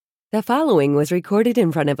The following was recorded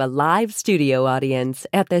in front of a live studio audience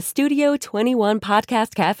at the Studio 21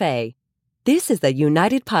 Podcast Cafe. This is the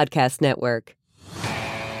United Podcast Network.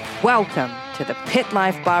 Welcome to the Pit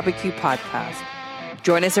Life Barbecue Podcast.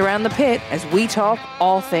 Join us around the pit as we talk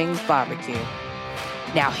all things barbecue.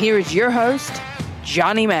 Now here is your host,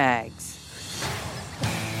 Johnny Maggs.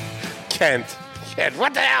 Kent,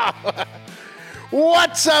 what the hell?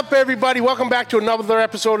 What's up, everybody? Welcome back to another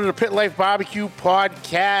episode of the Pit Life Barbecue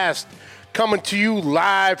Podcast. Coming to you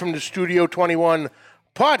live from the Studio 21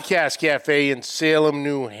 Podcast Cafe in Salem,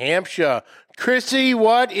 New Hampshire. Chrissy,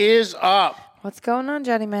 what is up? What's going on,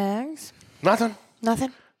 Johnny Maggs? Nothing.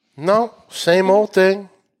 Nothing? No, same old thing.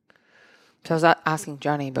 So I was asking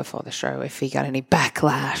Johnny before the show if he got any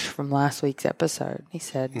backlash from last week's episode. He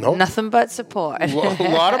said, Nope. Nothing but support. A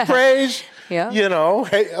lot of praise. Yeah. You know,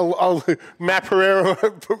 hey, Matt Pereira,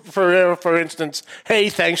 for instance, hey,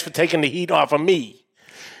 thanks for taking the heat off of me.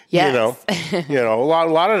 Yes. You know, a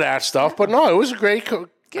lot of that stuff. But no, it was a great, it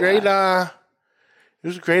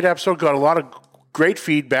was a great episode. Got a lot of great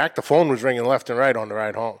feedback. The phone was ringing left and right on the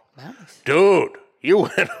ride home. Nice. Dude, you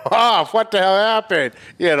went off. What the hell happened?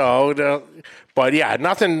 You know, but yeah,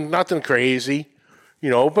 nothing crazy. You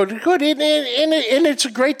know, but good, and it's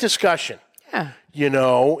a great discussion. Yeah. You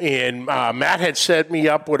know, and Matt had set me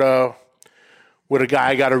up with a guy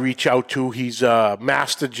I got to reach out to. He's a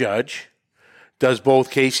master judge, does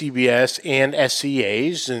both KCBS and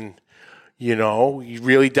SCAs, and you know, he's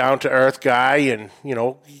really down to earth guy, and you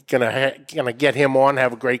know, gonna get him on,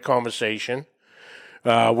 have a great conversation.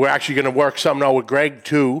 We're actually gonna work something out with Greg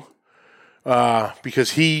too,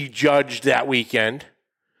 because he judged that weekend.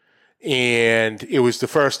 And it was the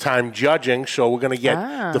first time judging, so we're going to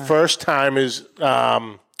get the first timer's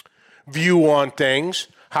view on things,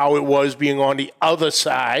 how it was being on the other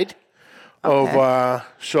side of.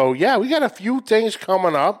 So yeah, we got a few things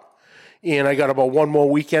coming up, and I got about one more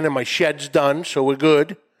weekend, and my shed's done, so we're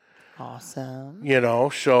good. Awesome. You know,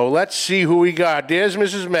 so let's see who we got. There's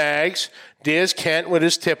Mrs. Maggs. There's Kent with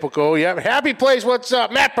his typical. Yep, happy place. What's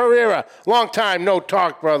up, Matt Pereira? Long time no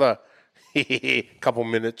talk, brother. Couple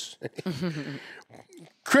minutes.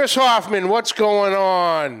 Chris Hoffman, what's going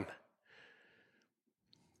on?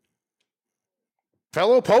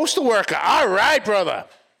 Fellow postal worker. All right, brother.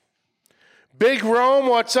 Big Rome,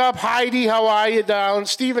 what's up? Heidi, how are you, darling?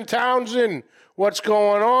 Stephen Townsend, what's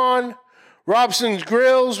going on? Robson's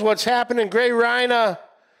Grills, what's happening? Gray Reiner,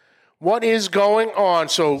 what is going on?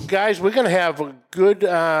 So, guys, we're going to have a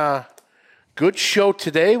good show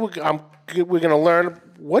today. We're going to learn.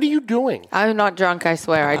 What are you doing? I'm not drunk, I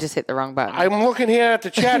swear. I just hit the wrong button. I'm looking here at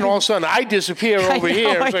the chat, and all of a sudden I disappear over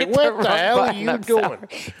here. It's like, what the hell are you doing? Sorry.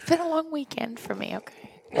 It's been a long weekend for me,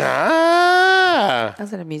 okay. I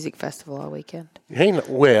was at a music festival all weekend. Hey,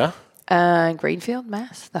 where? Greenfield,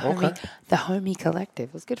 Mass. The Homie Collective.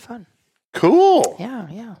 It was good fun. Cool.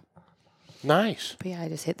 Yeah. Nice. But yeah, I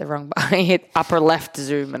just hit the wrong button. I hit upper left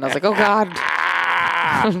zoom, and I was like, oh,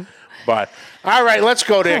 God. But, all right, let's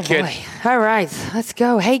go there, kid. Boy. All right, let's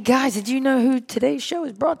go. Hey, guys, did you know who today's show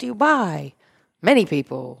is brought to you by? Many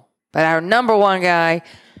people. But our number one guy,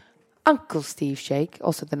 Uncle Steve Shake,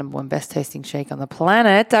 also the number one best-tasting shake on the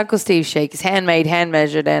planet. Uncle Steve Shake is handmade,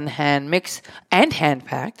 hand-measured, and hand-mixed, and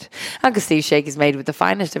hand-packed. Uncle Steve Shake is made with the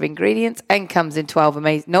finest of ingredients and comes in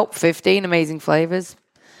 15 amazing flavors.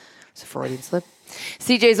 It's a Freudian slip.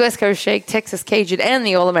 CJ's West Coast Shake, Texas Cajun, and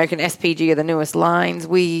the All-American SPG are the newest lines.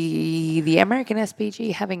 The American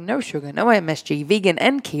SPG, having no sugar, no MSG, vegan,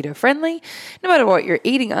 and keto-friendly. No matter what you're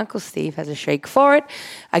eating, Uncle Steve has a shake for it.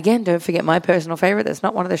 Again, don't forget my personal favorite. That's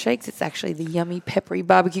not one of the shakes. It's actually the yummy, peppery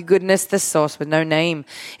barbecue goodness, the sauce with no name.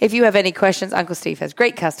 If you have any questions, Uncle Steve has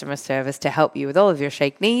great customer service to help you with all of your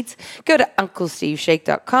shake needs. Go to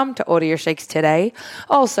UncleSteveShake.com to order your shakes today.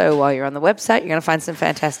 Also, while you're on the website, you're going to find some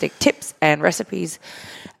fantastic tips and recipes.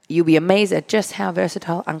 You'll be amazed at just how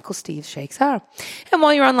versatile Uncle Steve's shakes are. And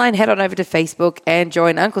while you're online, head on over to Facebook and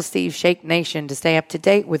join Uncle Steve's Shake Nation to stay up to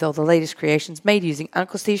date with all the latest creations made using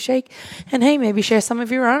Uncle Steve's Shake. And hey, maybe share some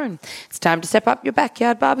of your own. It's time to step up your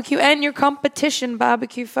backyard barbecue and your competition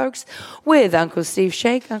barbecue, folks, with Uncle Steve's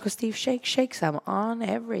Shake. Uncle Steve's Shake shakes them on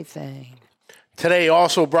everything. Today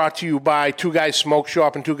also brought to you by Two Guys Smoke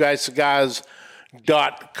Shop and TwoGuysCigars.com.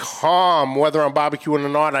 Whether I'm barbecuing or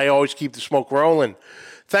not, I always keep the smoke rolling.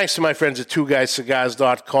 Thanks to my friends at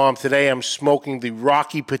TwoGuysCigars.com. Today I'm smoking the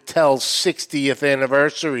Rocky Patel 60th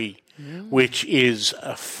anniversary, which is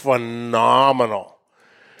phenomenal.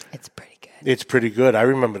 It's pretty good. It's pretty good. I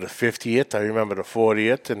remember the 50th. I remember the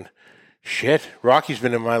 40th. And shit, Rocky's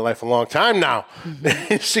been in my life a long time now.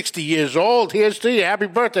 60 years old. Here's to you. Happy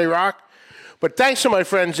birthday, Rock. But thanks to my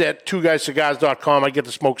friends at twoguyscigars.com, I get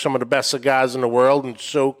to smoke some of the best cigars in the world, and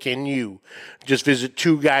so can you. Just visit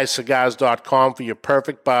twoguyscigars.com for your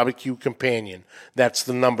perfect barbecue companion. That's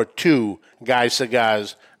the number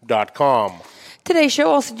 2guyscigars.com. Today's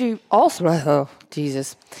show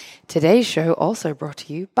Today's show also brought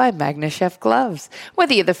to you by MagnaChef Gloves.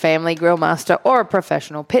 Whether you're the family grill master or a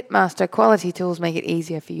professional pit master, quality tools make it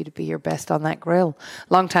easier for you to be your best on that grill.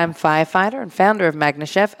 Longtime firefighter and founder of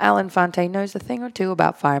MagnaChef, Alan Fontaine knows a thing or two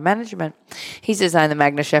about fire management. He's designed the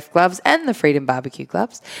MagnaChef Gloves and the Freedom Barbecue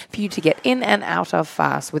Gloves for you to get in and out of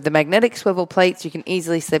fast. With the magnetic swivel plates, you can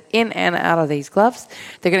easily slip in and out of these gloves.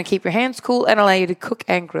 They're going to keep your hands cool and allow you to cook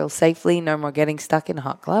and grill safely. No more getting stuck in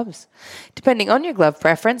hot gloves. Depending on your glove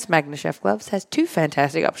preference, MagnaChef Gloves has two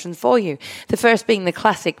fantastic options for you. The first being the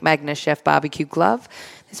classic MagnaChef Barbecue Glove.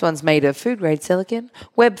 This one's made of food-grade silicone,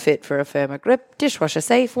 web fit for a firmer grip, dishwasher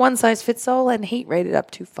safe, one-size-fits-all, and heat rated up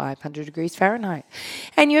to 500 degrees Fahrenheit.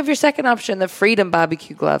 And you have your second option, the Freedom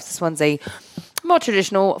Barbecue Gloves. This one's a more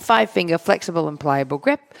traditional 5-finger flexible and pliable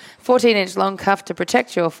grip, 14-inch long cuff to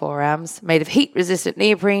protect your forearms, made of heat-resistant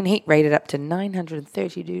neoprene, heat rated up to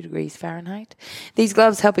 932 degrees Fahrenheit. These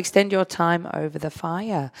gloves help extend your time over the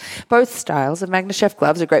fire. Both styles of MagnaChef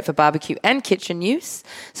gloves are great for barbecue and kitchen use,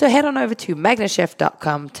 so head on over to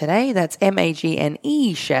magnachef.com today. That's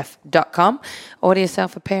MAGNE chef.com. Order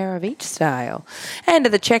yourself a pair of each style. And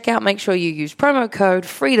at the checkout, make sure you use promo code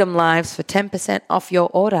FREEDOMLIVES for 10% off your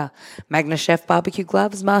order. MagnaChef Barbecue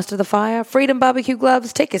Gloves, master the fire. Freedom Barbecue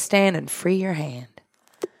Gloves, take a stand and free your hand.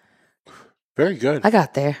 Very good. I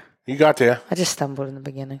got there. You got there. I just stumbled in the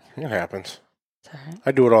beginning. It happens. It's all right.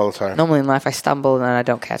 I do it all the time. Normally in life, I stumble and then I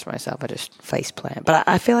don't catch myself. I just face plant. But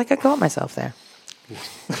I feel like I caught myself there.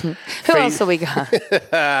 Who else do we got?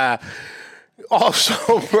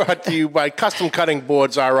 Also brought to you by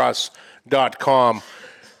CustomCuttingBoardsRUs.com.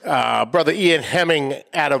 Brother Ian Hemming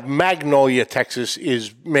out of Magnolia, Texas,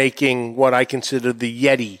 is making what I consider the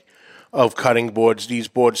Yeti of cutting boards. These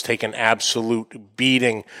boards take an absolute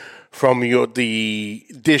beating from the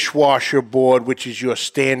dishwasher board, which is your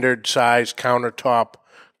standard size countertop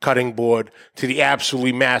cutting board, to the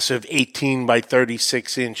absolutely massive 18 by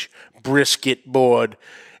 36 inch brisket board,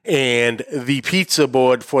 and the pizza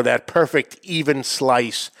board for that perfect even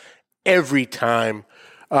slice every time.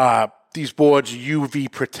 These boards are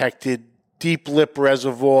UV protected, deep lip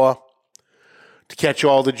reservoir to catch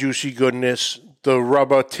all the juicy goodness, the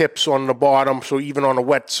rubber tips on the bottom, so even on a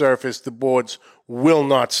wet surface, the boards will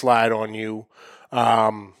not slide on you.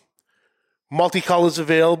 Multicolors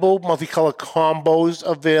available, multicolor combos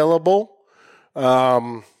available.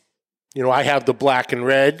 I have the black and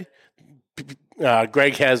red.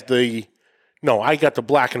 Greg has I got the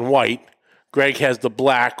black and white. Greg has the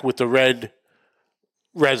black with the red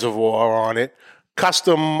reservoir on it.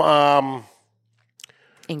 Custom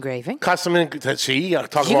engraving. See,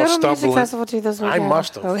 talk about stumbling. Festival too this weekend? I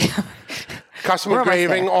must have. Custom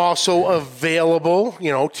engraving also available.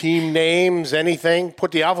 Team names, anything.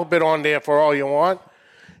 Put the alphabet on there for all you want.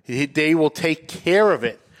 They will take care of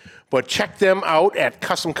it. But check them out at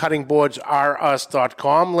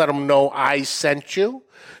CustomCuttingBoardsRUs.com. Let them know I sent you.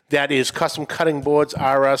 That is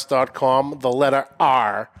CustomCuttingBoardsRUs.com. The letter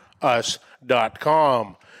R,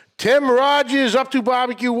 us.com. Tim Rogers, Up to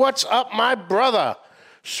Barbecue. What's up, my brother?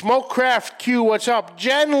 Smokecraft Q, what's up?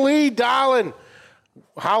 Jen Lee, darling.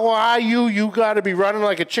 How are you? You got to be running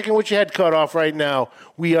like a chicken with your head cut off right now.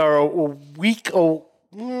 We are a week,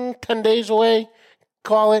 10 days away,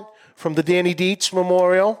 call it, from the Danny Dietz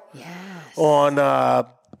Memorial. Yes. On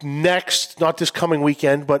not this coming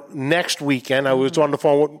weekend, but next weekend. I was on the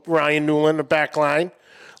phone with Ryan Newland, the back line,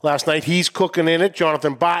 last night. He's cooking in it.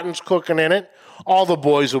 Jonathan Barton's cooking in it. All the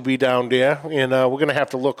boys will be down there, and we're going to have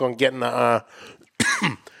to look on getting the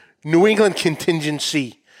New England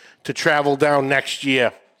contingency to travel down next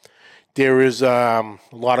year. There is a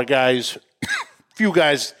lot of guys, few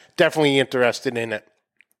guys definitely interested in it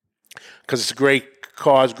because it's a great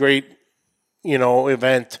cause, great,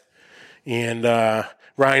 event. And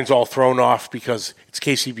Ryan's all thrown off because it's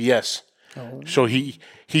KCBS. Oh. So he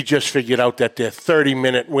just figured out that they're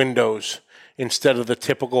 30-minute windows instead of the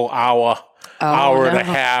typical hour and a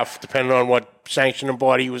half, depending on what sanctioning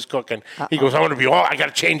body he was cooking. Uh-oh. He goes, I got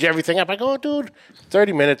to change everything up. I go, dude,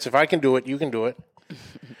 30 minutes. If I can do it, you can do it.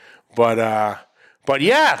 But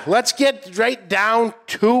yeah, let's get right down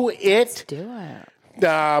to it. Let's do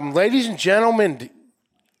it. Ladies and gentlemen,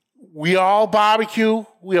 we all barbecue.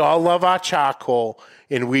 We all love our charcoal.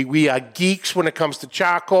 And we are geeks when it comes to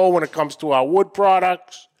charcoal, when it comes to our wood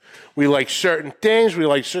products. We like certain things. We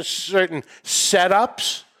like certain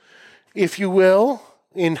setups, if you will,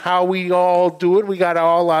 in how we all do it. We got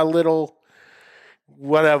all our little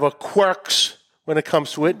whatever quirks when it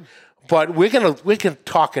comes to it. But we're gonna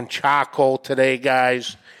talking charcoal today,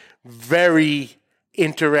 guys. Very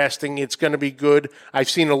interesting. It's gonna be good. I've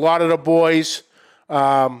seen a lot of the boys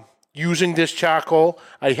using this charcoal.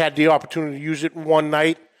 I had the opportunity to use it one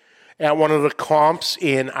night at one of the comps,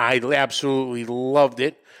 and I absolutely loved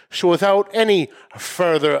it. So without any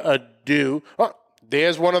further ado,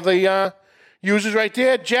 there's one of the users right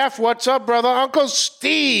there. Jeff, what's up, brother? Uncle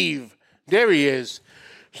Steve. There he is.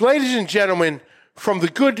 So, ladies and gentlemen, from the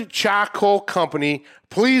Good Charcoal Company,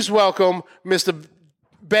 please welcome Mr.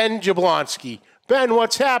 Ben Jablonski. Ben,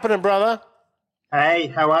 what's happening, brother? Hey,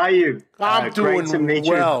 how are you? I'm doing great to meet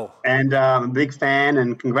well. You. And I'm a big fan,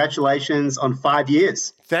 and congratulations on 5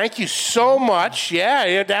 years. Thank you so much.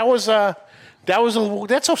 Yeah, that's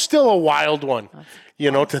still a wild one,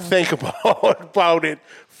 to think about it.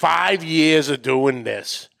 5 years of doing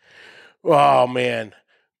this. Oh, man.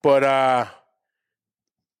 But,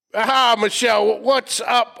 Michelle, what's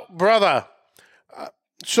up, brother?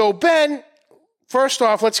 So, Ben, first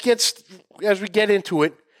off, as we get into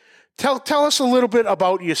it, tell us a little bit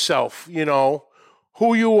about yourself,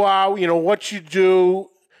 who you are, what you do,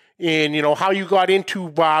 and, how you got into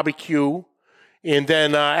barbecue. And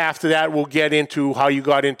then after that, we'll get into how you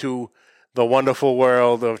got into the wonderful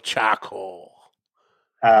world of charcoal.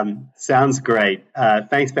 Sounds great.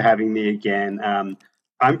 Thanks for having me again.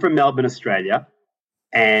 I'm from Melbourne, Australia.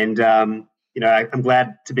 And, I'm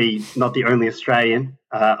glad to be not the only Australian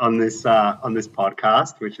on this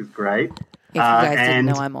podcast, which is great. If you guys didn't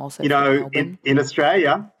know, I'm also from Melbourne. In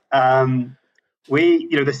Australia,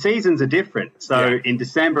 the seasons are different. So in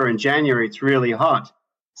December and January, it's really hot.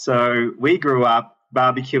 So we grew up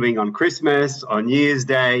barbecuing on Christmas, on New Year's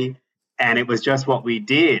Day, and it was just what we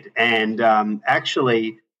did. And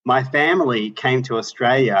actually, my family came to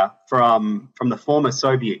Australia from the former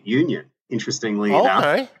Soviet Union, interestingly enough.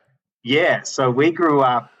 Okay. Yeah, so we grew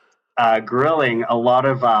up grilling a lot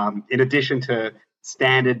of, in addition to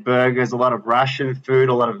standard burgers, a lot of Russian food,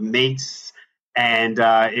 a lot of meats, and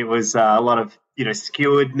it was a lot of,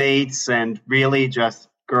 skewered meats, and really just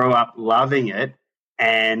grew up loving it.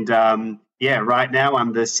 And, right now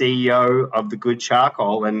I'm the CEO of The Good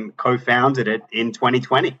Charcoal and co-founded it in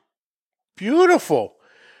 2020. Beautiful.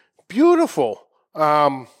 Beautiful.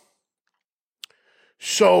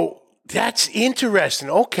 So that's interesting.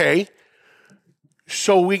 Okay.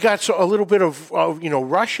 So we got a little bit of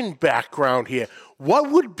Russian background here. What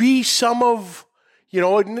would be some of,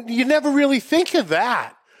 you never really think of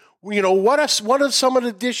that. What are some of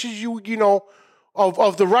the dishes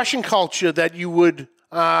of the Russian culture that you would,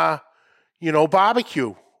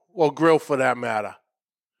 barbecue or grill for that matter?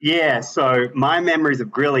 Yeah, so my memories of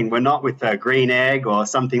grilling were not with a green egg or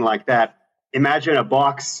something like that. Imagine a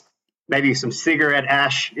box, maybe some cigarette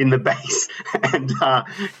ash in the base, and,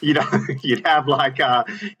 you'd have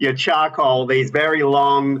your charcoal, these very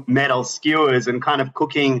long metal skewers, and kind of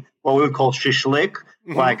cooking what we would call shishlik,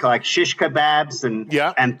 like shish kebabs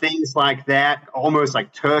and things like that, almost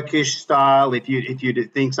like Turkish style, if you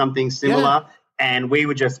think something similar. Yeah. And we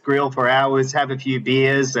would just grill for hours, have a few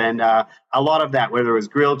beers, and a lot of that, whether it was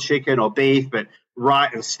grilled chicken or beef, or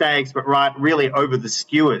steaks, really over the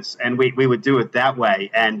skewers. And we would do it that way.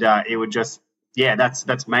 And it would just,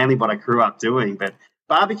 that's mainly what I grew up doing. But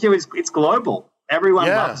barbecue it's global. Everyone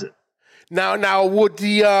loves it. Now would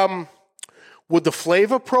the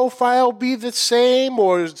flavor profile be the same,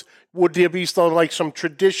 or would there be still like some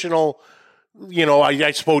traditional,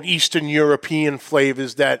 I suppose Eastern European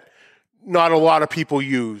flavors that not a lot of people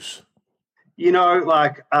use?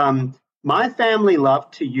 My family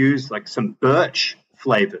loved to use like some birch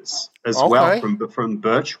flavors as well from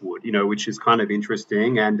birchwood, which is kind of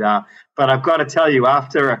interesting. And but I've got to tell you,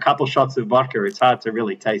 after a couple shots of vodka, it's hard to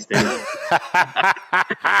really taste anything.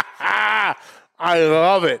 I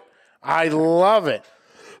love it.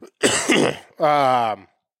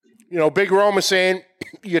 Big Roma saying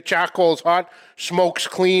your charcoal's hot, smoke's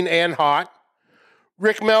clean and hot.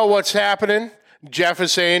 Rick Mel, what's happening? Jeff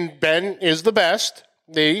is saying Ben is the best.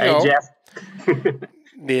 There you go. Jeff.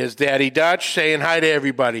 There's Daddy Dutch saying hi to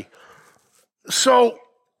everybody. So,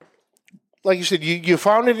 like you said, you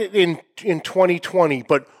founded it in 2020,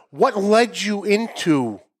 but what led you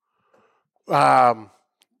into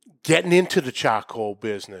getting into the charcoal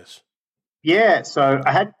business? Yeah, so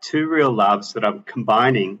I had two real loves that I'm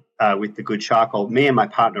combining with the Good Charcoal, me and my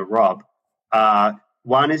partner, Rob.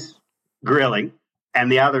 One is grilling,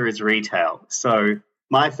 and the other is retail. So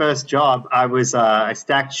my first job, I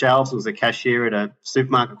stacked shelves. I was a cashier at a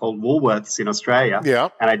supermarket called Woolworths in Australia. Yeah.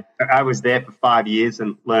 And I was there for 5 years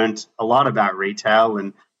and learned a lot about retail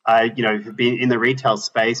and I, have been in the retail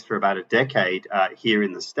space for about a decade here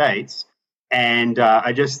in the States. And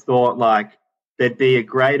I just thought like there'd be a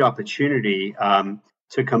great opportunity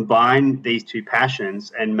to combine these two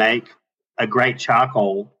passions and make a great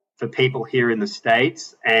charcoal for people here in the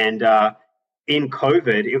States. And in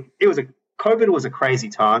COVID, COVID was a crazy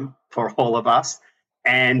time for all of us.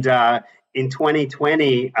 And in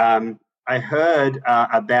 2020, I heard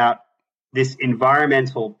about this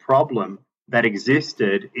environmental problem that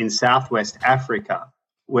existed in Southwest Africa,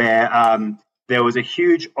 where there was a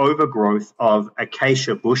huge overgrowth of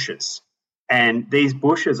acacia bushes. And these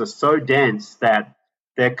bushes are so dense that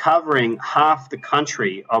they're covering half the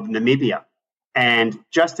country of Namibia. And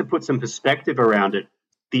just to put some perspective around it,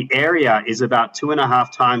 the area is about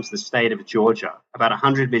 2.5 times the state of Georgia, about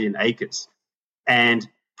 100 million acres. And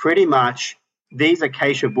pretty much these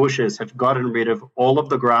acacia bushes have gotten rid of all of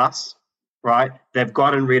the grass, right? They've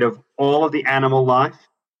gotten rid of all of the animal life.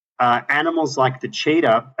 Animals like the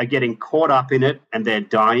cheetah are getting caught up in it and they're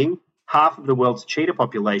dying. Half of the world's cheetah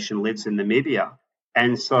population lives in Namibia.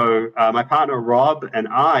 And so my partner Rob and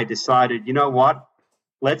I decided, you know what?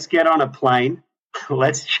 Let's get on a plane.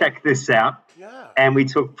 Let's check this out. Yeah. And we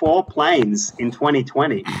took 4 planes in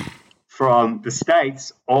 2020 from the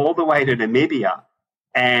States all the way to Namibia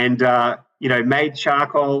and, made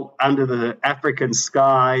charcoal under the African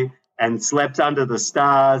sky and slept under the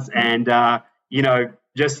stars and,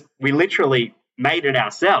 we literally made it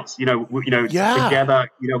ourselves, together,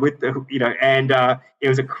 with the, and it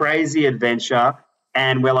was a crazy adventure.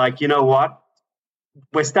 And we're like, you know what?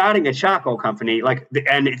 We're starting a charcoal company,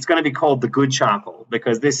 and it's going to be called The Good Charcoal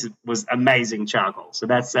because this was amazing charcoal. So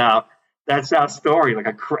that's our story.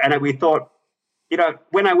 And we thought,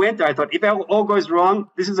 when I went there, I thought if all goes wrong,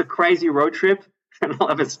 this is a crazy road trip, and I'll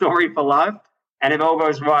have a story for life. And if all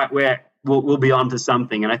goes right, we'll be on to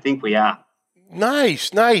something, and I think we are. Nice.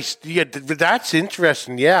 Yeah, that's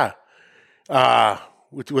interesting. Yeah,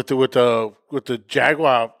 with the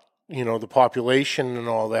jaguar, the population and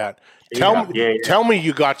all that. Tell me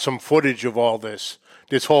you got some footage of all this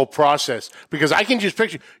whole process, because I can just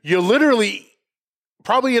picture you're literally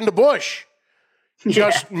probably in the bush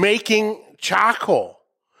just making charcoal.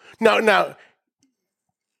 Now,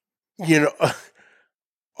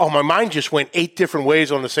 my mind just went 8 different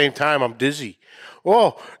ways on the same time. I'm dizzy.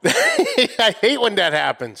 Oh, I hate when that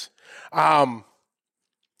happens. What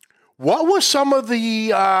were some of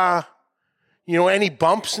the, any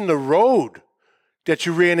bumps in the road that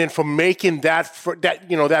you ran in from making that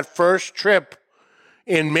first trip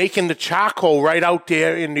and making the charcoal right out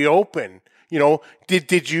there in the open?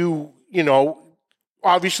 Did you,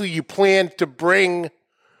 obviously you planned to bring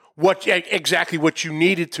exactly what you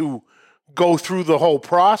needed to go through the whole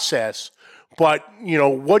process, but,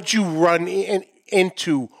 what'd you run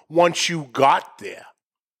into once you got there?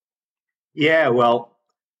 Yeah, well,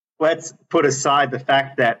 let's put aside the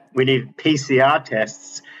fact that we need PCR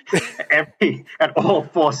tests at all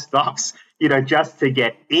 4 stops, just to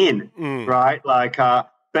get in, right?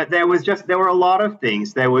 But there were a lot of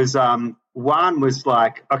things. There was one was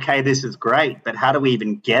like, okay, this is great, but how do we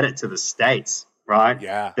even get it to the States, right?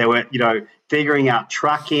 Yeah. There were, figuring out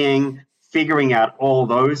trucking, figuring out all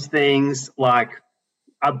those things. Like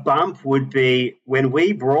a bump would be when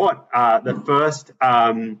we brought the first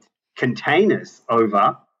containers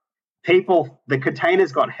over, the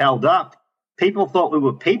containers got held up. People thought we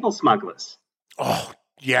were people smugglers. Oh,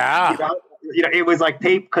 yeah. It was like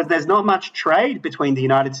because there's not much trade between the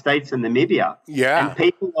United States and Namibia. Yeah. And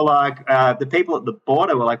people were like, the people at the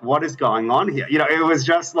border were like, what is going on here? It was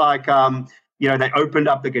just like, they opened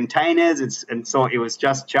up the containers and saw it was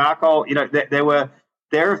just charcoal.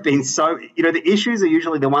 There have been the issues are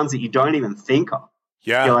usually the ones that you don't even think of.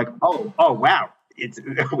 Yeah. You're like, oh, wow.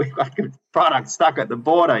 We've got product stuck at the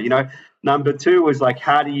border, Number 2 was like,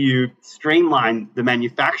 how do you streamline the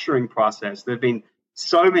manufacturing process? There have been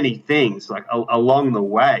so many things along the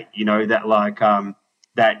way,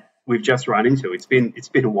 that we've just run into. It's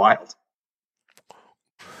been wild.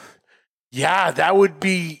 Yeah, that would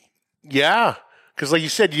be, yeah. Because like you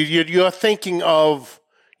said, you're thinking of,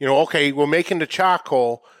 okay, we're making the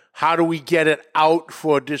charcoal. How do we get it out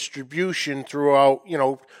for distribution throughout,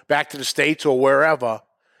 back to the States or wherever?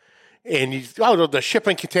 And the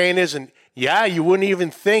shipping containers, and you wouldn't even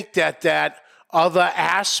think that other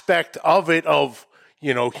aspect of it of,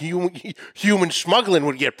 human smuggling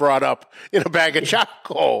would get brought up in a bag of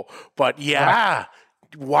charcoal. But yeah,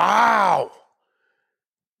 wow.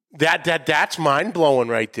 That's mind blowing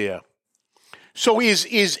right there. So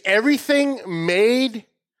is everything made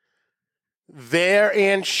there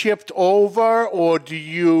and shipped over, or do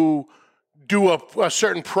you do a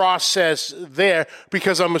certain process there?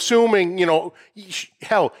 Because I'm assuming,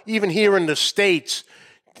 hell, even here in the States,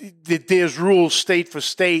 there's rules state for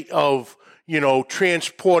state of,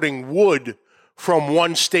 transporting wood from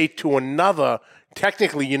one state to another.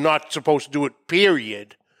 Technically, you're not supposed to do it,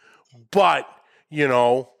 period. But,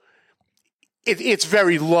 it's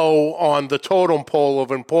very low on the totem pole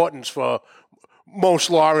of importance for most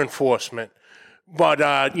law enforcement.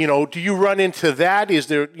 But, do you run into that? Is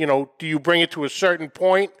there, do you bring it to a certain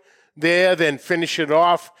point there, then finish it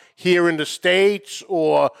off here in the States?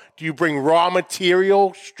 Or do you bring raw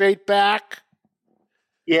material straight back?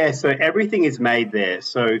 Yeah, so everything is made there.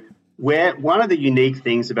 So one of the unique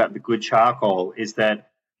things about the good charcoal is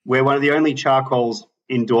that we're one of the only charcoals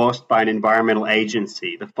endorsed by an environmental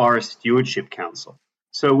agency, the Forest Stewardship Council.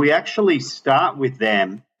 So we actually start with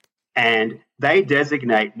them, and they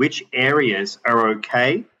designate which areas are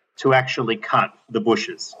okay to actually cut the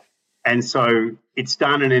bushes. And so it's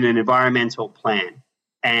done in an environmental plan.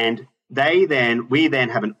 And we then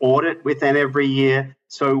have an audit with them every year.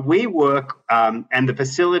 So we work, and the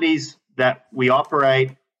facilities that we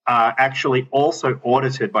operate are actually also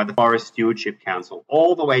audited by the Forest Stewardship Council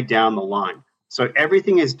all the way down the line. So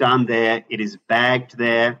everything is done there, it is bagged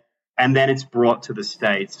there, and then it's brought to the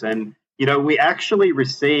States. And we actually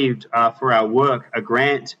received for our work a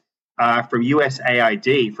grant from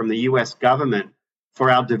USAID, from the US government,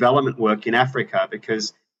 for our development work in Africa,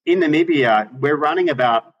 because in Namibia, we're running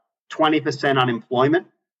about 20% unemployment.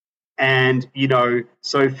 And,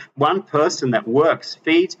 so one person that works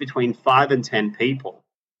feeds between 5 and 10 people.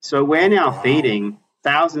 So we're now feeding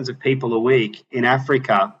thousands of people a week in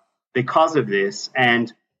Africa because of this.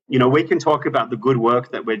 And, we can talk about the good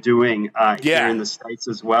work that we're doing here in the States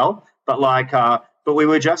as well. But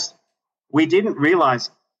we didn't realize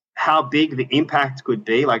how big the impact could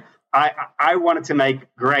be. Like I wanted to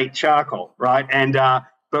make great charcoal, right? And,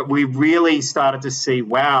 but we really started to see,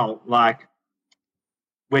 wow, like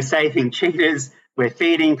we're saving cheetahs, we're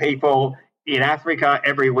feeding people in Africa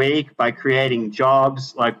every week by creating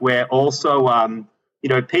jobs. Like we're also,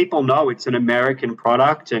 people know it's an American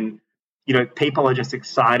product, and, people are just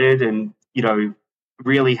excited and,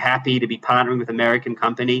 really happy to be partnering with an American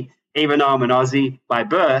company. Even though I'm an Aussie by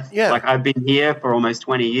birth, like I've been here for almost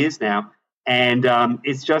 20 years now. And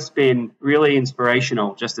it's just been really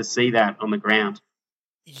inspirational just to see that on the ground.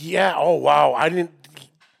 Yeah. Oh, wow.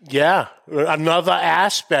 Yeah. Another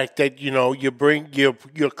aspect that,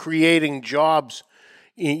 you're creating jobs,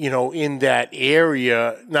 in that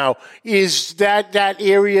area. Now, is that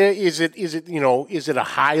area, is it a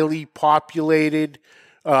highly populated,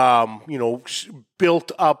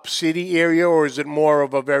 built up city area, or is it more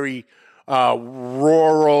of a very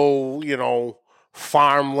rural,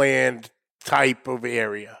 farmland type of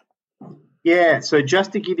area? Yeah. So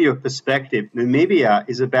just to give you a perspective, Namibia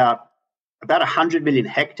is about 100 million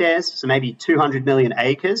hectares, so maybe 200 million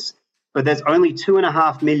acres, but there's only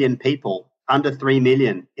 2.5 million people, under 3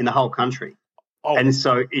 million in the whole country. Oh. And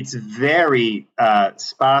so it's very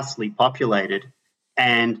sparsely populated.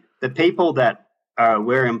 And the people that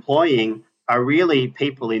we're employing are really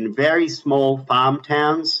people in very small farm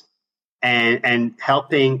towns and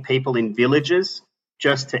helping people in villages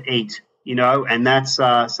just to eat, and that's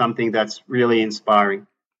something that's really inspiring.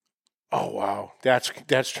 Oh, wow. That's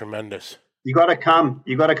tremendous. You got to come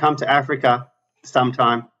to Africa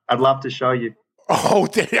sometime. I'd love to show you. Oh,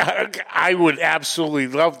 I would absolutely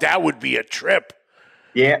love that. Would be a trip.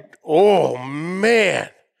 Yeah. Oh, man.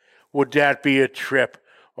 Would that be a trip?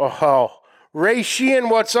 Oh, Ray Sheehan,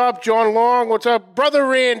 what's up? John Long, what's up? Brother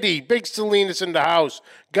Randy, Big Salinas in the house.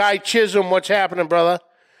 Guy Chisholm, what's happening, brother?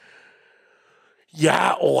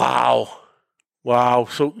 Yeah, wow.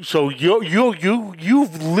 So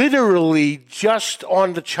you've literally just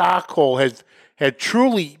on the charcoal had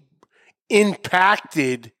truly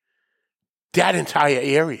impacted that entire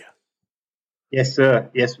area. Yes, sir.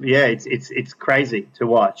 Yes, yeah. It's crazy to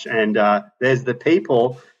watch, and there's the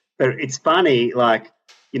people. But it's funny, like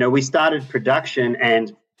we started production,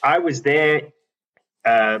 and I was there.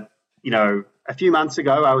 A few months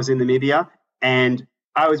ago, I was in Namibia, and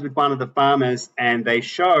I was with one of the farmers, and they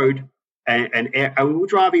showed, and we were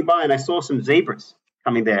driving by, and I saw some zebras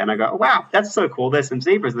coming there, and I go, oh, wow, that's so cool. There's some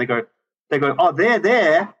zebras, and they go, oh, they're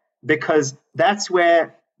there because that's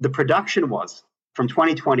where the production was from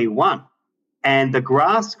 2021, and the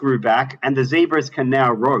grass grew back, and the zebras can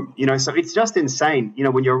now roam. So it's just insane.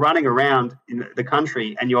 When you're running around in the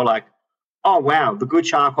country, and you're like, oh wow, the good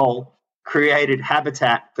charcoal created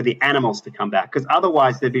habitat for the animals to come back, because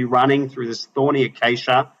otherwise they'd be running through this thorny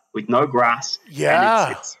acacia with no grass.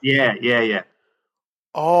 Yeah. Yeah.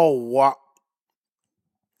 Oh, wow.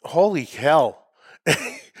 Holy hell.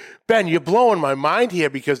 Ben, you're blowing my mind here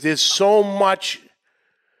because there's so much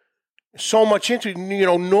into,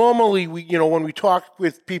 normally when we talk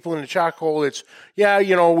with people in the charcoal, it's,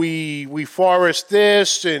 we forest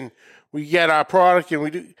this and we get our product and we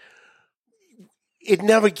do. It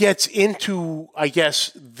never gets into, I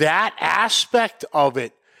guess, that aspect of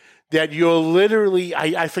it that you're literally,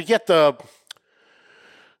 I forget the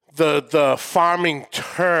farming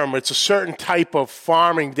term. It's a certain type of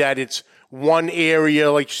farming that it's one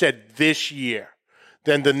area, like you said, this year.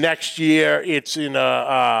 Then the next year it's in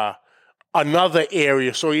another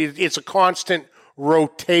area. So it's a constant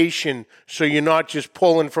rotation. So you're not just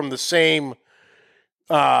pulling from the same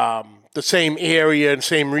area and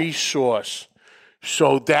same resource.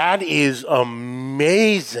 So that is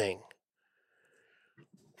amazing.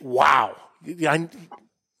 Wow.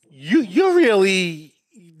 You're really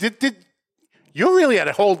at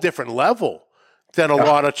a whole different level than a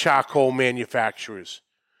lot of charcoal manufacturers.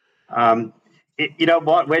 You know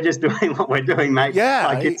what? We're just doing what we're doing, mate. Yeah.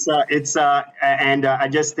 I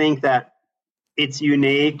just think that it's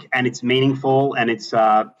unique and it's meaningful and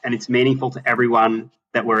it's meaningful to everyone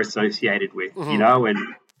that we're associated with,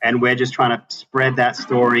 and we're just trying to spread that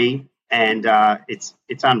story, and it's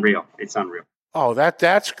unreal. It's unreal. Oh,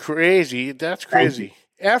 that's crazy. That's crazy.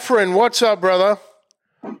 Efren, what's up, brother?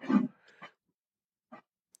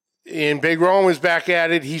 And Big Rome is back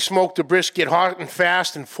at it. He smoked the brisket hot and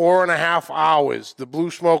fast in 4.5 hours. The blue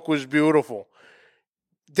smoke was beautiful.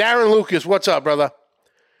 Darren Lucas, what's up, brother?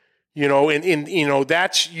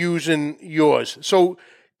 That's using yours. So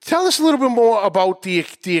tell us a little bit more about the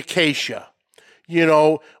acacia.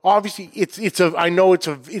 Obviously it's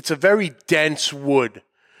a very dense wood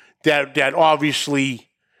that obviously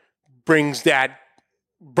burns at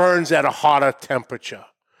a hotter temperature.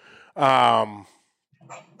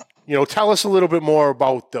 Tell us a little bit more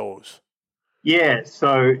about those. Yeah,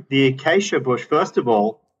 so the acacia bush, first of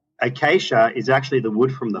all, acacia is actually the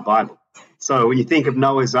wood from the Bible. So when you think of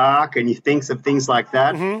Noah's Ark and you think of things like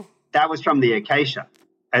that, that was from the acacia.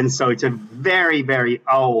 And so it's a very, very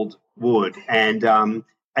old wood. And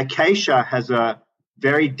acacia has a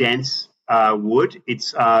very dense wood.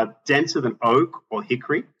 It's denser than oak or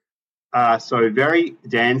hickory. So very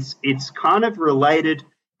dense. It's kind of related,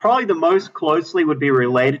 probably the most closely would be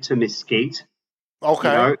related to mesquite.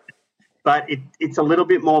 Okay. But it's a little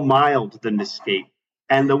bit more mild than mesquite.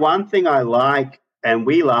 And the one thing I like and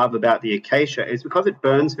we love about the acacia is because it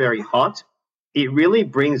burns very hot, it really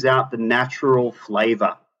brings out the natural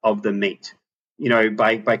flavor of the meat,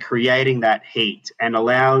 by creating that heat, and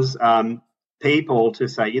allows people to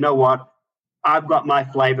say, you know what, I've got my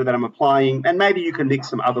flavor that I'm applying, and maybe you can mix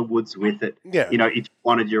some other woods with it, if you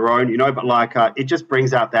wanted your own, but it just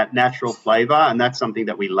brings out that natural flavor, and that's something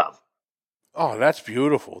that we love. Oh, that's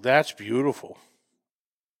beautiful. That's beautiful.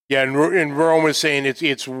 Yeah, and Rome is saying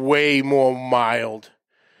it's way more mild.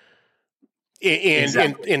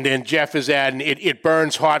 Exactly. And then Jeff is adding it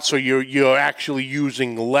burns hot, so you're actually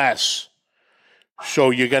using less. So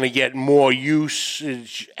you're going to get more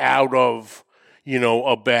usage out of,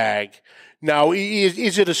 a bag. Now,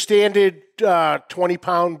 is it a standard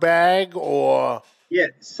 20-pound bag or? Yeah,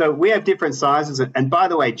 so we have different sizes. And by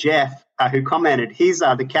the way, Jeff, who commented, he's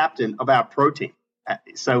the captain of our pro team.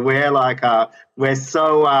 So we're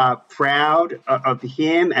so proud of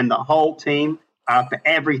him and the whole team for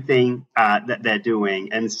everything that they're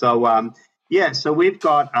doing. And so, so we've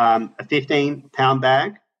got a 15-pound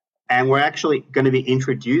bag, and we're actually going to be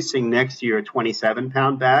introducing next year a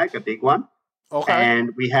 27-pound bag, a big one. Okay.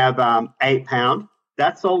 And we have 8-pound.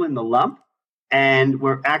 That's all in the lump. And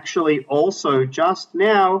we're actually also just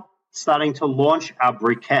now starting to launch our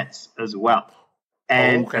briquettes as well.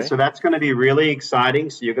 And so that's going to be really exciting.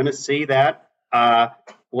 So you're going to see that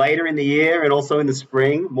later in the year and also in the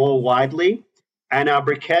spring more widely. And our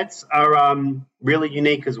briquettes are really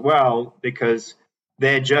unique as well because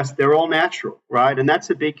they're all natural, right? And that's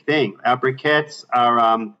a big thing. Our briquettes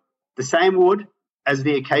are the same wood as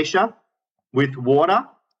the acacia with water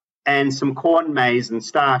and some corn maize and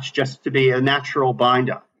starch just to be a natural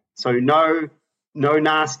binder. So no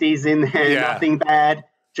nasties in there, nothing bad,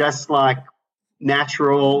 just like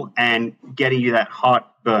natural and getting you that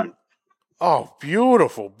hot burn. Oh,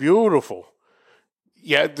 beautiful, beautiful.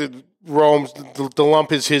 Yeah, the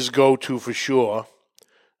lump is his go-to for sure.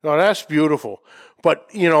 No, that's beautiful. But,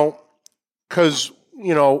 because,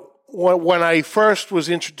 when I first was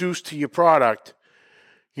introduced to your product,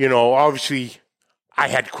 obviously I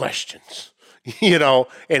had questions, and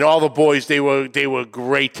all the boys, they were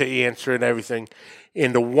great to answer and everything.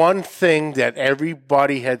 And the one thing that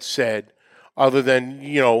everybody had said, other than,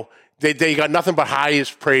 they got nothing but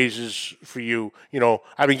highest praises for you.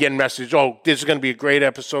 I've been getting messages, this is going to be a great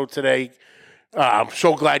episode today. I'm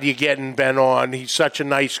so glad you're getting Ben on. He's such a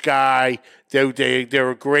nice guy.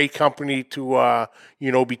 They're a great company to,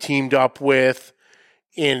 be teamed up with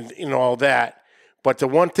and all that. But the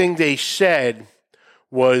one thing they said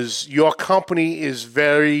was your company is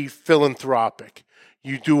very philanthropic.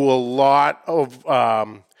 You do a lot of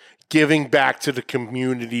giving back to the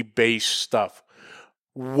community-based stuff.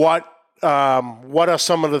 What are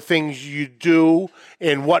some of the things you do,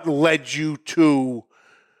 and what led you to,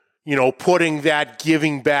 putting that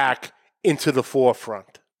giving back into the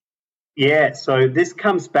forefront? Yeah, so this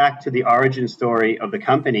comes back to the origin story of the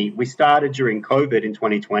company. We started during COVID in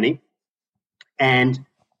 2020, and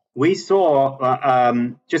we saw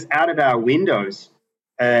just out of our windows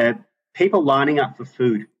people lining up for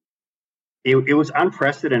food. It was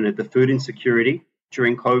unprecedented, the food insecurity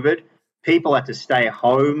during COVID. People had to stay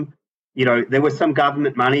home. There was some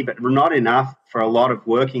government money, but not enough for a lot of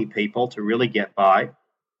working people to really get by.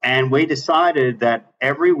 And we decided that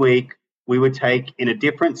every week we would take in a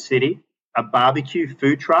different city a barbecue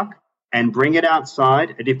food truck and bring it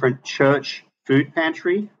outside a different church food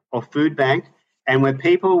pantry or food bank. And when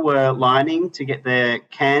people were lining to get their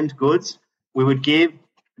canned goods, we would give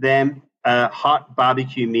them a hot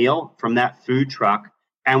barbecue meal from that food truck.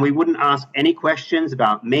 And we wouldn't ask any questions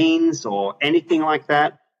about means or anything like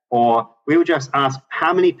that. Or we would just ask,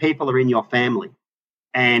 how many people are in your family?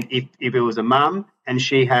 And if it was a mum and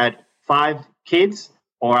she had 5 kids,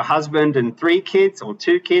 or a husband and 3 kids or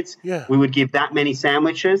 2 kids, we would give that many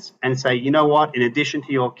sandwiches and say, you know what, in addition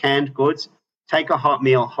to your canned goods, take a hot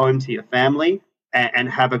meal home to your family and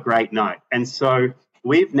have a great night. And so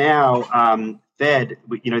we've now fed,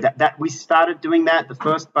 that we started doing that. The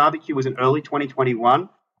first barbecue was in early 2021.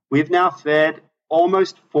 We've now fed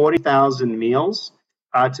almost 40,000 meals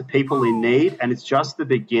to people in need, and it's just the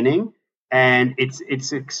beginning. And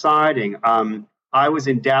it's exciting. I was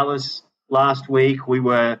in Dallas last week. We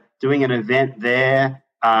were doing an event there.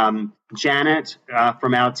 Janet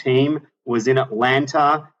from our team was in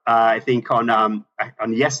Atlanta, I think on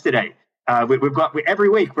yesterday. Every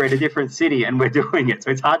week we're in a different city and we're doing it. So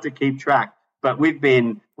it's hard to keep track. But we've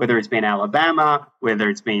been, whether it's been Alabama, whether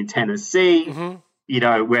it's been Tennessee,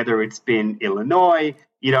 whether it's been Illinois,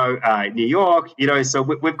 New York, so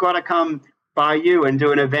we've got to come by you and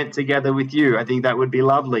do an event together with you. I think that would be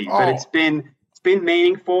lovely. But it's been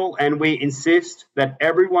meaningful, and we insist that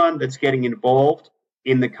everyone that's getting involved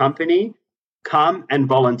in the company come and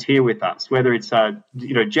volunteer with us. Whether it's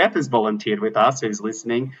Jeff has volunteered with us, who's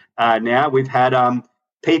listening now. We've had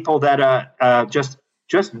people that are just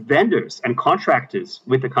vendors and contractors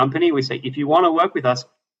with the company. We say, if you want to work with us,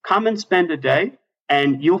 come and spend a day,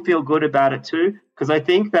 and you'll feel good about it too. Because I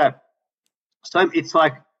think that it's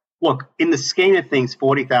like, look, in the scheme of things,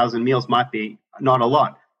 40,000 meals might be not a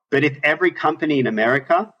lot. But if every company in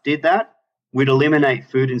America did that, we'd eliminate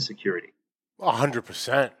food insecurity.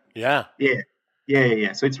 100%. Yeah.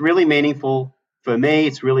 Yeah. So it's really meaningful for me.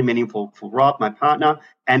 It's really meaningful for Rob, my partner,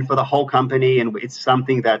 and for the whole company. And it's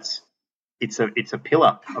something it's a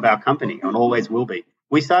pillar of our company and always will be.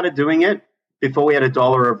 We started doing it before we had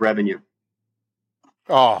 $1 of revenue.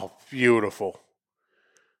 Oh, beautiful.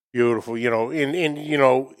 Beautiful.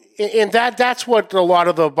 And that's what a lot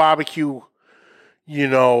of the barbecue, we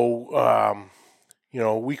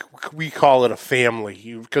call it a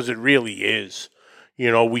family because it really is.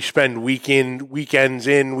 We spend weekends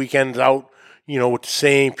in, weekends out, with the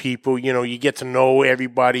same people. You get to know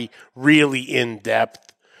everybody really in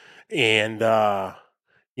depth, and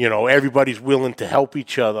everybody's willing to help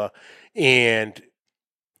each other, and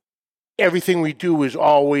everything we do is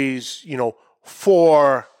always,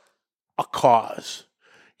 for a cause.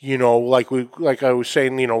 Like I was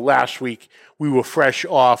saying, last week we were fresh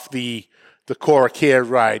off the Cora Care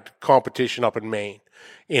Ride competition up in Maine,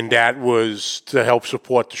 and that was to help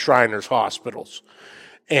support the Shriners hospitals.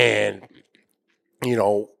 And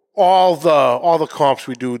all the comps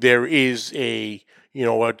we do, there is a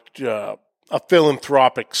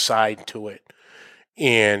philanthropic side to it,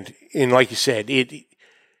 and like you said,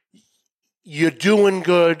 you're doing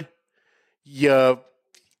good.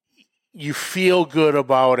 You feel good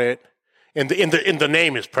about it, and the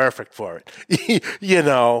name is perfect for it,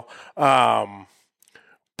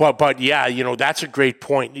 But yeah, that's a great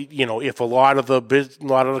point. If a lot of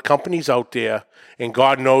the companies out there, and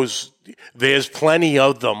God knows there's plenty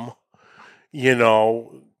of them,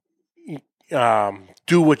 do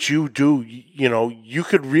what you do. You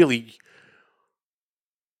could really,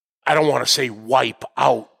 I don't want to say wipe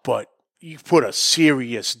out, but you put a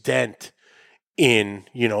serious dent in,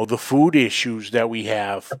 the food issues that we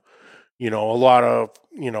have, a lot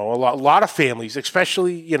of families,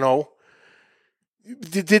 especially,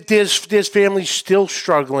 there's families still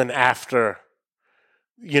struggling after,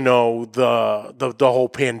 the whole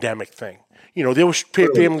pandemic thing. There was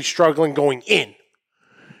families struggling going in,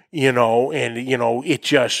 and it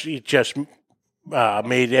just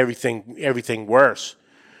made everything worse.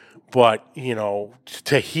 But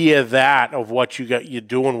to hear that of what you're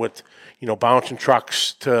doing with bouncing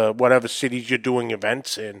trucks to whatever cities you're doing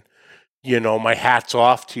events in, my hat's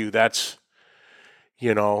off to you. That's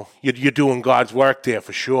you're doing God's work there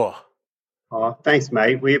for sure. Oh, thanks,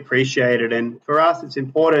 mate. We appreciate it, and for us, it's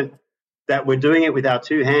important that we're doing it with our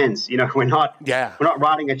two hands. We're not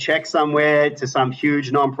writing a check somewhere to some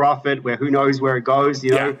huge nonprofit where who knows where it goes.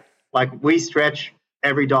 Like we stretch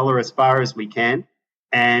every dollar as far as we can,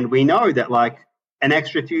 and we know that like an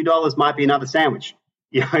extra few dollars might be another sandwich.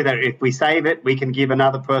 That if we save it, we can give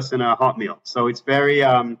another person a hot meal. So it's very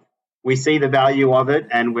we see the value of it,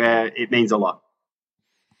 and it means a lot.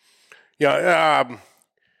 Yeah.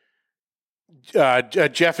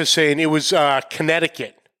 Jeff is saying it was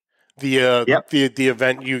Connecticut, the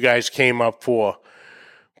event you guys came up for.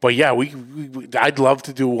 But yeah, I'd love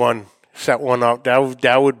to do one, set one up.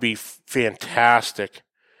 That would be fantastic.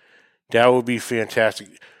 That would be fantastic.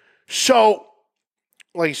 So,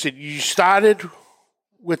 like you said, you started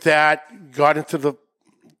with that, got into the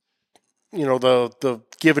the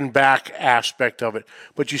giving back aspect of it.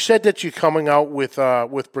 But you said that you're coming out with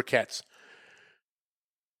briquettes.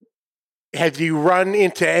 Have you run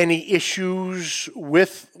into any issues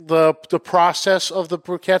with the process of the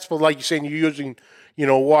briquettes? But like you're saying, you're using,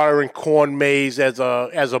 water and corn maze as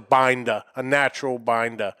a binder, a natural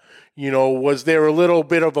binder. Was there a little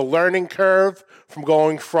bit of a learning curve from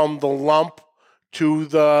going from the lump to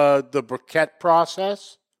the briquette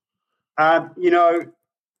process? With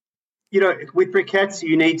briquettes,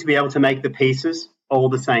 you need to be able to make the pieces all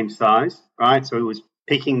the same size, right? So it was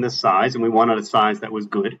picking the size, and we wanted a size that was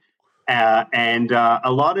good. And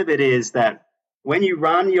a lot of it is that when you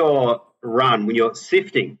when you're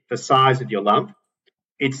sifting the size of your lump,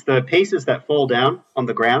 it's the pieces that fall down on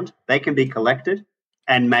the ground. They can be collected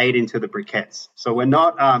and made into the briquettes. So we're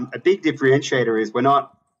not a big differentiator is we're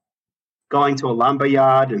not going to a lumber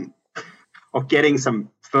yard or getting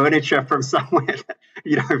some furniture from somewhere.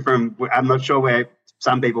 I'm not sure where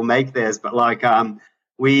some people make theirs, but like those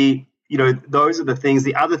are the things.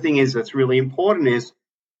 The other thing is that's really important is,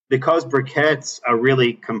 because briquettes are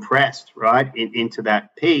really compressed, right, into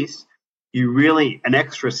that piece, an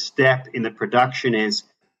extra step in the production is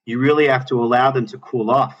you really have to allow them to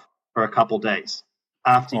cool off for a couple days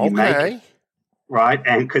after you make it, right?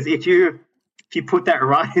 And because if you put that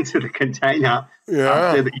right into the container,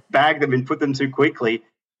 after you bag them and put them too quickly,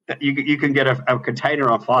 you can get a container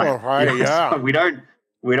on fire. Oh, right, So we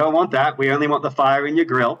don't want that. We only want the fire in your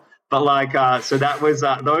grill. But so that was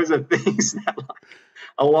those are things that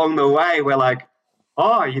along the way, we're like,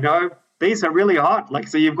 these are really hot.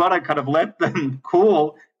 So you've got to kind of let them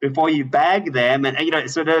cool before you bag them. And,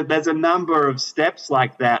 so there's a number of steps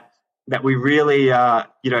like that we really,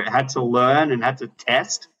 had to learn and had to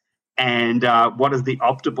test. And what is the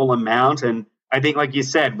optimal amount? And I think, like you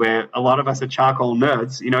said, a lot of us are charcoal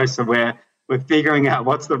nerds, so we're figuring out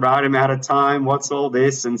what's the right amount of time, what's all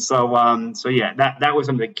this. And so that was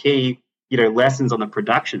some of the key, lessons on the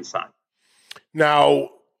production side.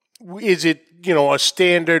 Now, is it, a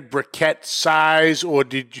standard briquette size, or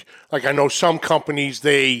I know some companies,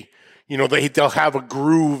 they'll have a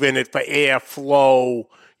groove in it for airflow.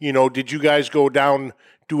 Did you guys go down,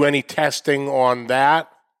 do any testing on that?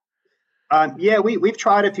 We've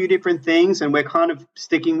tried a few different things, and we're kind of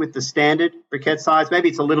sticking with the standard briquette size. Maybe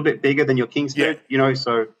it's a little bit bigger than your Kingsford,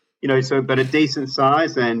 but a decent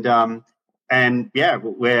size. And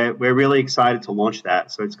we're really excited to launch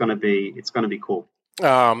that. So it's going to be cool.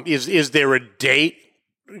 Is there a date,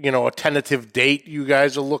 a tentative date you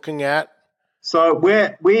guys are looking at? So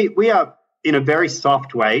we are in a very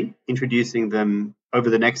soft way introducing them over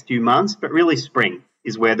the next few months, but really spring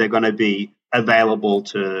is where they're going to be available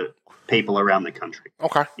to people around the country.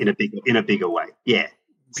 Okay. In a bigger way. Yeah.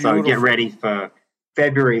 Beautiful. So get ready for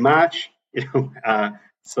February, March. Because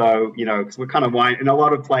we're kind of in a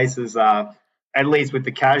lot of places, at least with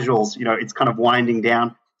the casuals, it's kind of winding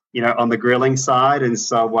down, on the grilling side. And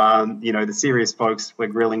so, the serious folks, we're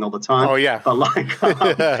grilling all the time. Oh, yeah. But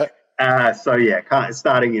kind of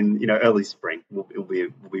starting in, early spring, we'll be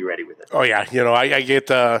ready with it. Oh, yeah. I get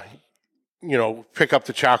pick up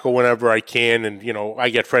the charcoal whenever I can. And, I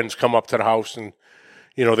get friends come up to the house and,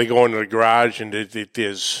 they go into the garage and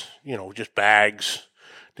there's, just bags.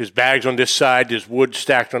 There's bags on this side. There's wood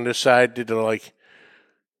stacked on this side. They're like,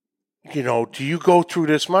 do you go through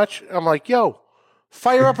this much? I'm like, yo,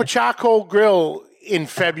 fire up a charcoal grill in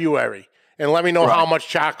February and let me know how much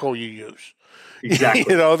charcoal you use.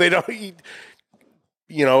 Exactly. They don't,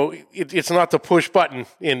 it's not the push button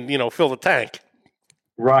and, fill the tank.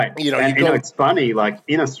 Right. It's funny, like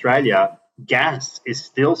in Australia, gas is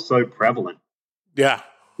still so prevalent. Yeah.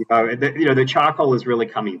 The charcoal is really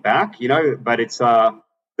coming back, but it's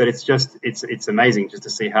amazing just to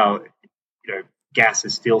see how, gas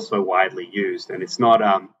is still so widely used, and it's not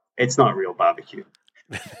real barbecue.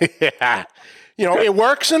 Yeah. It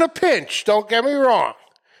works in a pinch. Don't get me wrong.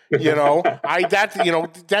 That's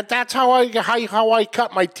how I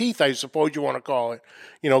cut my teeth, I suppose you want to call it.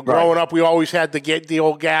 Growing up, we always had the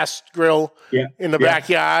old gas grill in the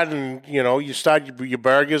backyard, and you start your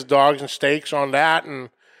burgers, dogs, and steaks on that, and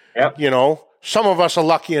some of us are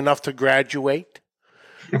lucky enough to graduate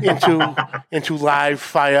into live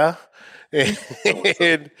fire.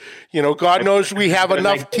 And God knows we have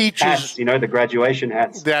enough teachers. Hats, the graduation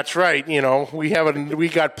hats. That's right. We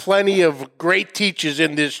got plenty of great teachers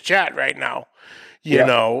in this chat right now. And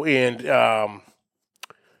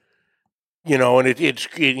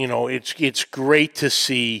it's great to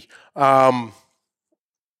see.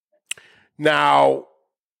 Now,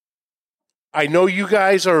 I know you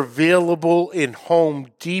guys are available in Home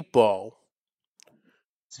Depot.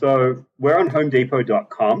 So we're on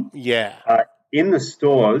HomeDepot.com. Yeah. In the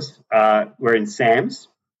stores, we're in Sam's.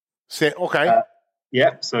 Okay.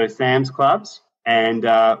 So Sam's Clubs, and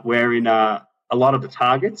we're in a lot of the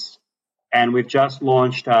Targets, and we've just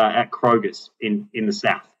launched at Kroger's in the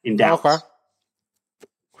South, in Dallas. Okay.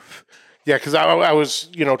 Yeah, because I was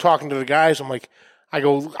talking to the guys. I'm like, I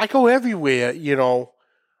go everywhere.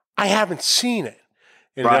 I haven't seen it.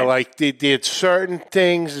 And they're like, they did certain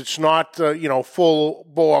things. It's not, full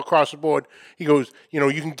bore across the board. He goes,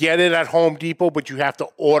 you can get it at Home Depot, but you have to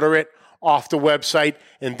order it off the website,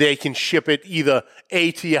 and they can ship it either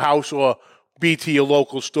A, to your house, or B, to your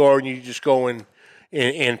local store, and you just go in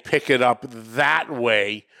and pick it up that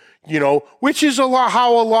way, which is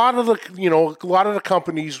how a lot of the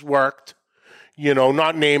companies worked,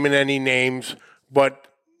 not naming any names, but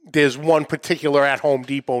there's one particular at Home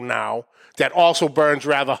Depot now that also burns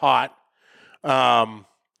rather hot.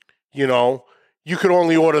 You could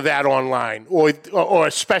only order that online, or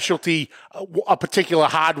a specialty, a particular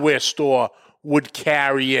hardware store would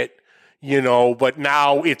carry it, but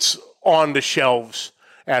now it's on the shelves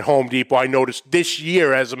at Home Depot. I noticed this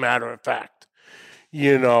year, as a matter of fact,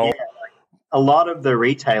 a lot of the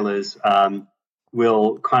retailers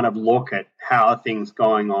will kind of look at how are things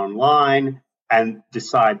going online and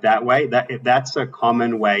decide that way. That's a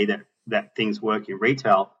common way that things work in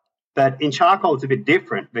retail. But in charcoal, it's a bit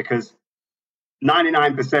different because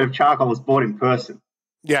 99% of charcoal is bought in person.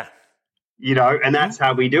 Yeah. And that's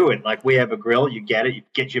how we do it. Like, we have a grill, you get it, you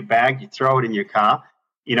get your bag, you throw it in your car,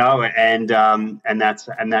 and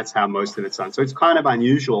that's how most of it's done. So it's kind of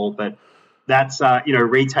unusual, but that's,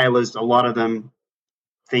 retailers, a lot of them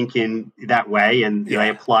think in that way, and they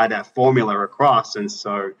apply that formula across. And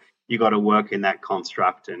so you got to work in that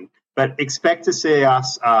construct. But expect to see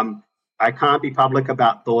us. I can't be public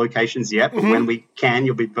about the locations yet, but when we can,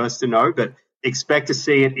 you'll be first to know. But expect to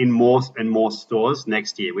see it in more and more stores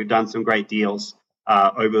next year. We've done some great deals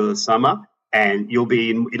over the summer, and it'll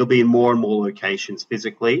be in more and more locations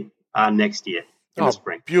physically next year in the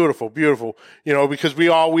spring. Beautiful, beautiful. Because we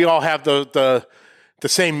all have the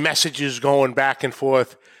same messages going back and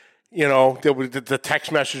forth. The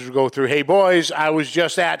text message would go through, "Hey boys, I was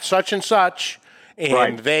just at such and such,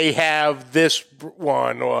 and they have this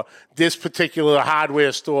one, or this particular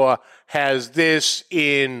hardware store has this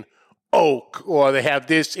in oak, or they have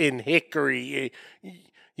this in hickory."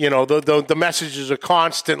 The messages are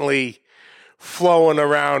constantly flowing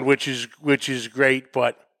around, which is great.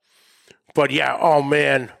 But yeah, oh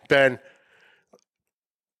man, Ben,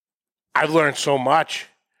 I've learned so much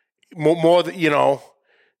more than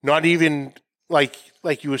not even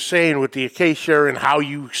like you were saying with the acacia and how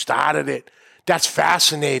you started it. That's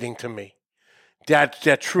fascinating to me.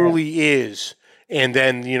 That truly is. And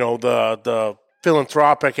then, the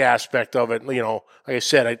philanthropic aspect of it, like I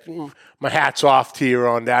said, my hat's off to you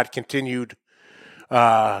on that. Continued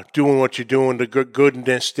doing what you're doing, the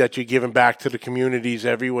goodness that you're giving back to the communities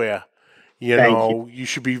everywhere. You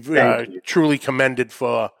should be truly commended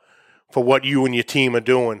for what you and your team are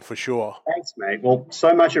doing, for sure. Thanks, mate. Well,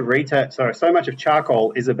 so much of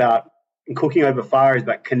charcoal is about cooking over fire, is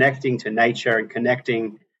about connecting to nature and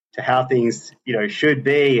connecting to how things, should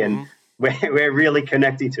be. And we're really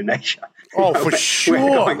connecting to nature. Oh, for sure. We're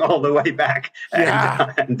going all the way back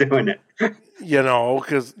and doing it.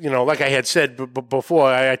 Because, like I had said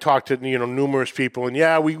before, I talked to, numerous people,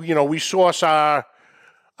 and we source our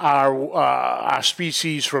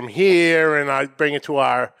species from here, and I bring it to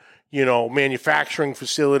our, manufacturing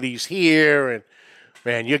facilities here, and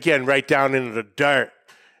man, you're getting right down into the dirt.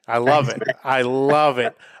 I love it. Man. I love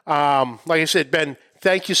it. Like I said, Ben,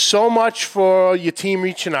 thank you so much for your team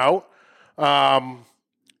reaching out.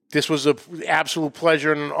 This was an absolute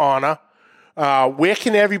pleasure and an honor. Where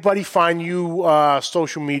can everybody find you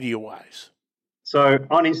social media-wise? So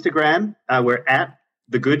on Instagram, we're at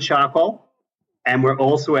The Good Charcoal, and we're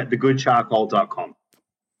also at thegoodcharcoal.com.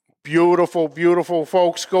 Beautiful, beautiful,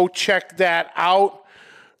 folks. Go check that out.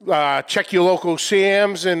 Check your local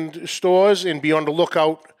Sam's and stores, and be on the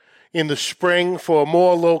lookout in the spring for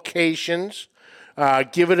more locations.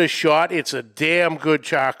 Give it a shot. It's a damn good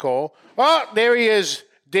charcoal. Oh, there he is.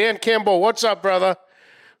 Dan Kimball. What's up, brother?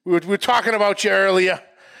 We were talking about you earlier.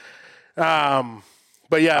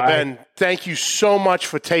 But yeah, Ben, thank you so much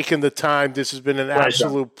for taking the time. This has been an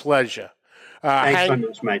absolute pleasure. Thanks so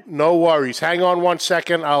much, mate. No worries. Hang on 1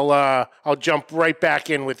 second. I'll jump right back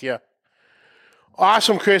in with you.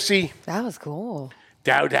 Awesome, Chrissy. That was cool.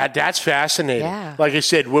 That's fascinating. Yeah. Like I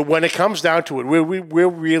said, when it comes down to it, we're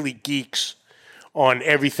really geeks on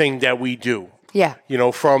everything that we do. Yeah.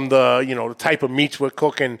 From the type of meats we're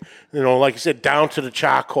cooking, like I said, down to the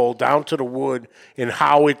charcoal, down to the wood, and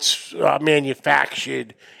how it's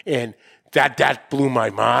manufactured, and that blew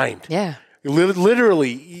my mind. Yeah.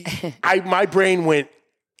 Literally, my brain went,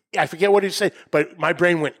 I forget what he said, but my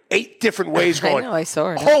brain went 8 different ways going. I know, I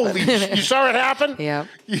saw it. Holy, you saw it happen? Yeah.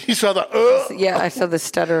 You saw the, Yeah, I saw the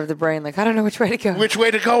stutter of the brain, like, I don't know which way to go. Which way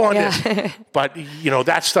to go on this? But,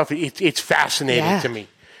 that stuff, it's fascinating to me,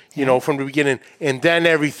 from the beginning. And then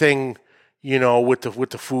everything, with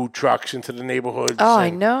the food trucks into the neighborhoods. Oh,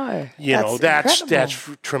 and, I know. That's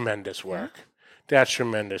tremendous work. That's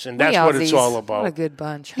tremendous. And that's what it's all about. What a good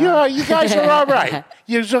bunch. Huh? Yeah, you guys are all right.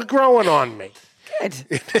 You're growing on me. Good.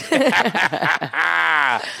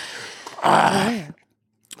 Well,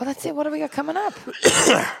 that's it. What do we got coming up?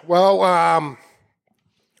 Well,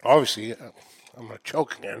 obviously, I'm going to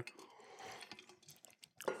choke again.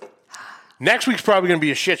 Next week's probably going to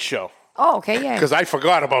be a shit show. Oh, okay, yeah. Because I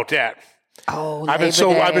forgot about that. Oh, I've been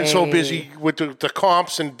so busy with the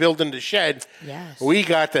comps and building the shed. Yes. We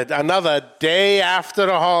got another day after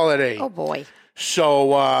the holiday. Oh boy.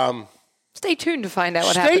 So stay tuned to find out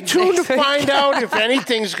what happens. Stay tuned to find out if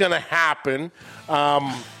anything's going to happen.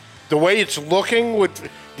 The way it's looking with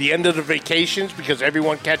the end of the vacations, because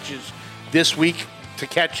everyone catches this week to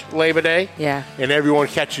catch Labor Day. Yeah. And everyone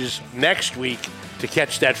catches next week to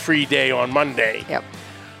catch that free day on Monday. Yep.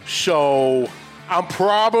 So I'm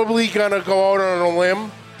probably going to go out on a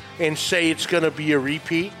limb and say it's going to be a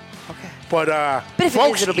repeat. Okay. But if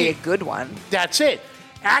folks, it is, it'll be a good one. That's it.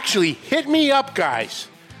 Actually, hit me up, guys.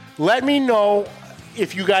 Let me know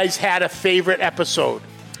if you guys had a favorite episode.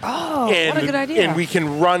 Oh, what a good idea. And we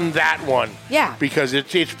can run that one. Yeah. Because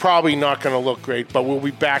it's probably not going to look great, but we'll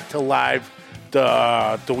be back to live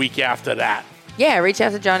the week after that. Yeah, reach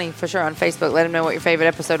out to Johnny for sure on Facebook. Let him know what your favorite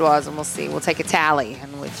episode was, and we'll see. We'll take a tally.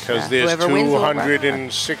 Because there's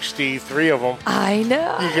 263 of them. I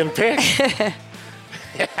know. You can pick.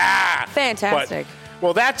 Fantastic.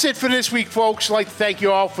 Well, that's it for this week, folks. I'd like to thank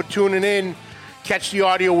you all for tuning in. Catch the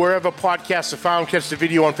audio wherever podcasts are found. Catch the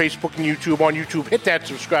video on Facebook and YouTube. On YouTube, hit that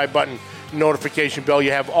subscribe button, notification bell. You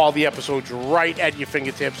have all the episodes right at your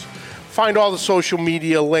fingertips. Find all the social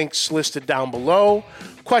media links listed down below.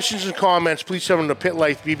 Questions and comments, please send them to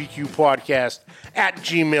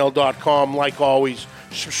pitlifebbqpodcast@gmail.com. Like always,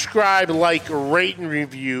 subscribe, like, rate, and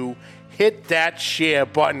review. Hit that share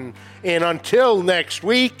button. And until next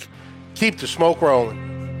week, keep the smoke rolling.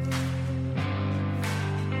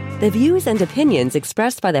 The views and opinions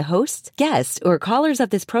expressed by the hosts, guests, or callers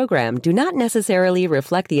of this program do not necessarily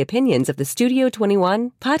reflect the opinions of the Studio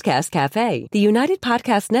 21 Podcast Cafe, the United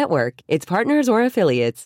Podcast Network, its partners, or affiliates.